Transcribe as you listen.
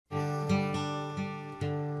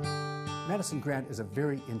Madison Grant is a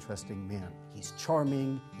very interesting man. He's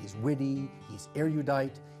charming, he's witty, he's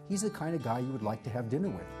erudite. He's the kind of guy you would like to have dinner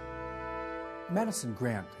with. Madison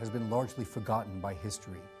Grant has been largely forgotten by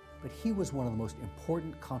history, but he was one of the most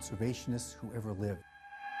important conservationists who ever lived.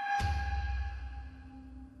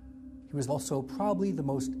 He was also probably the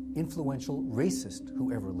most influential racist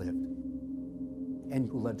who ever lived, and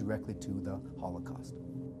who led directly to the Holocaust.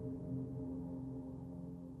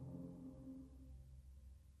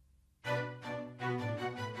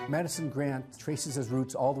 Madison Grant traces his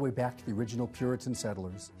roots all the way back to the original Puritan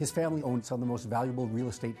settlers. His family owned some of the most valuable real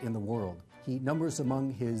estate in the world. He numbers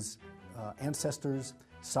among his ancestors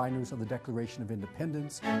signers of the Declaration of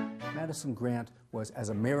Independence. Madison Grant was as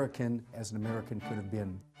American as an American could have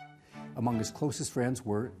been. Among his closest friends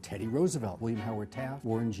were Teddy Roosevelt, William Howard Taft,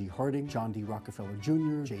 Warren G. Harding, John D. Rockefeller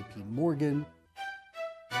Jr., J.P. Morgan.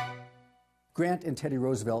 Grant and Teddy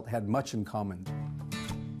Roosevelt had much in common.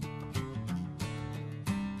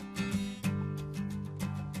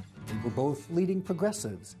 They were both leading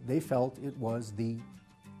progressives. They felt it was the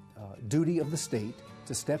duty of the state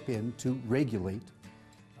to step in to regulate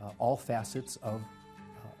all facets of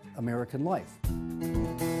American life.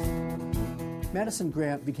 Madison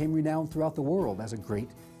Grant became renowned throughout the world as a great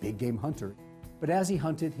big game hunter. But as he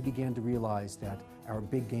hunted, he began to realize that our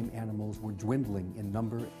big game animals were dwindling in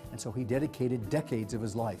number, and so he dedicated decades of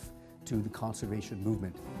his life to the conservation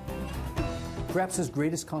movement. Perhaps his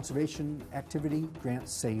greatest conservation activity, Grant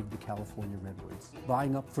saved the California redwoods,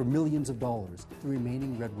 buying up for millions of dollars the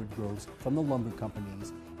remaining redwood groves from the lumber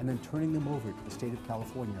companies and then turning them over to the state of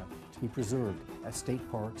California to be preserved as state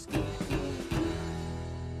parks.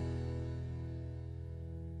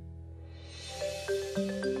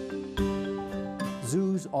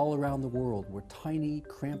 Zoos all around the world were tiny,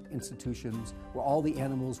 cramped institutions where all the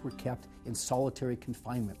animals were kept in solitary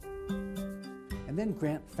confinement. And then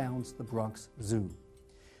Grant founds the Bronx Zoo.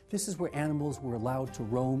 This is where animals were allowed to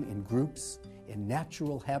roam in groups, in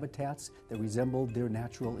natural habitats that resembled their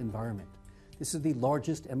natural environment. This is the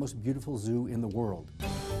largest and most beautiful zoo in the world.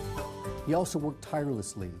 He also worked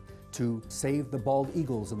tirelessly to save the bald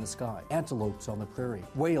eagles in the sky, antelopes on the prairie,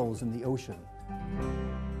 whales in the ocean.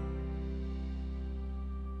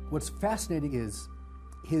 What's fascinating is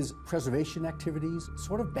his preservation activities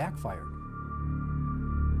sort of backfired.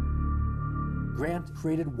 Grant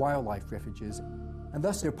created wildlife refuges, and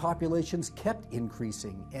thus their populations kept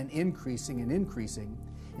increasing and increasing and increasing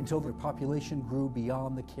until their population grew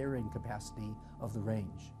beyond the carrying capacity of the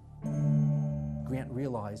range. Grant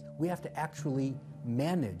realized we have to actually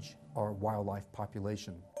manage our wildlife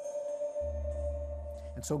population.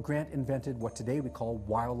 And so Grant invented what today we call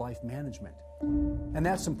wildlife management. And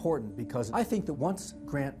that's important because I think that once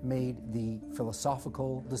Grant made the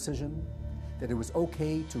philosophical decision that it was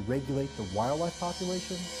okay to regulate the wildlife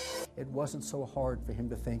population, it wasn't so hard for him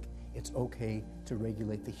to think it's okay to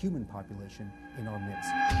regulate the human population in our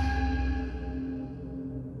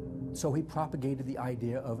midst. So he propagated the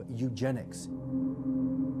idea of eugenics.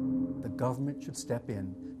 The government should step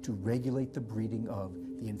in to regulate the breeding of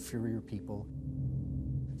the inferior people,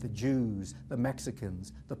 the Jews, the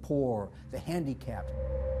Mexicans, the poor, the handicapped.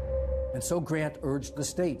 And so Grant urged the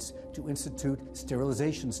states to institute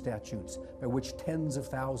sterilization statutes by which tens of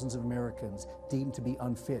thousands of Americans deemed to be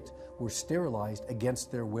unfit were sterilized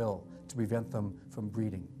against their will to prevent them from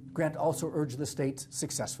breeding. Grant also urged the states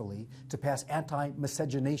successfully to pass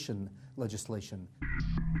anti-miscegenation legislation.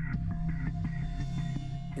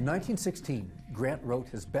 In 1916, Grant wrote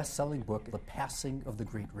his best-selling book, The Passing of the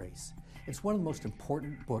Great Race. It's one of the most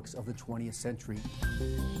important books of the 20th century.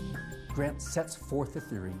 Grant sets forth the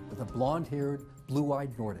theory that the blonde-haired,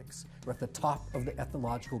 blue-eyed Nordics were at the top of the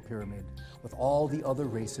ethnological pyramid, with all the other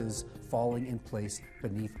races falling in place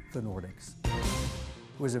beneath the Nordics.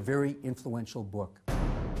 It was a very influential book.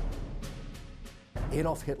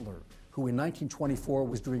 Adolf Hitler, who in 1924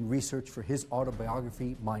 was doing research for his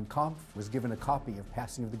autobiography, Mein Kampf, was given a copy of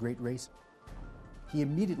Passing of the Great Race. He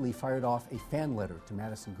immediately fired off a fan letter to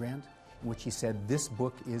Madison Grant, in which he said, "This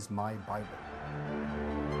book is my Bible."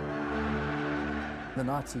 The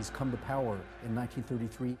Nazis come to power in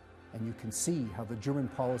 1933, and you can see how the German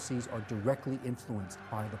policies are directly influenced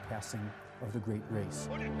by the passing of the Great Race.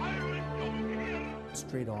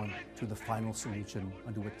 Straight on to the final solution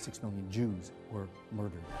under which 6 million Jews were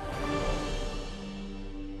murdered.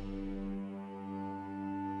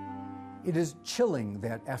 It is chilling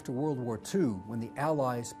that after World War II, when the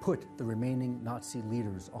Allies put the remaining Nazi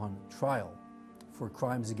leaders on trial for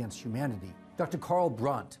crimes against humanity, Dr. Karl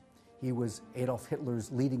Brandt, he was Adolf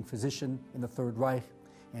Hitler's leading physician in the Third Reich,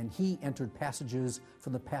 and he entered passages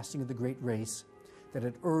from the Passing of the Great Race that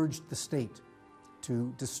had urged the state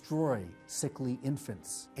to destroy sickly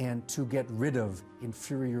infants and to get rid of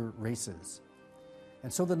inferior races.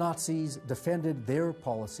 And so the Nazis defended their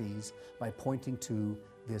policies by pointing to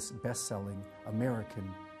this best-selling American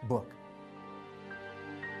book.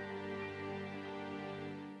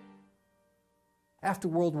 After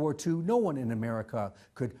World War II, no one in America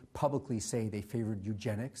could publicly say they favored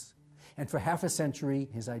eugenics, and for half a century,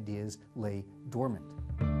 his ideas lay dormant.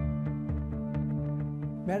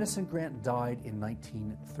 Madison Grant died in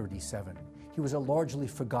 1937. He was a largely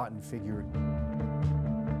forgotten figure.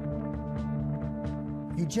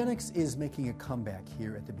 Eugenics is making a comeback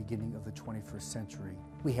here at the beginning of the 21st century.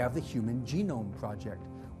 We have the Human Genome Project.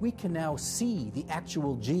 We can now see the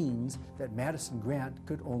actual genes that Madison Grant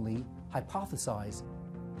could only hypothesize.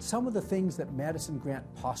 Some of the things that Madison Grant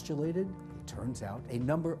postulated, it turns out, a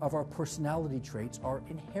number of our personality traits are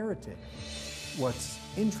inherited. What's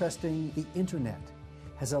interesting, the internet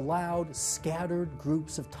has allowed scattered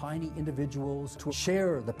groups of tiny individuals to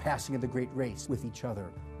share the passing of the great race with each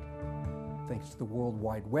other. Thanks to the World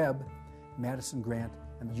Wide Web, Madison Grant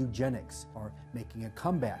and eugenics are making a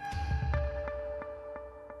comeback.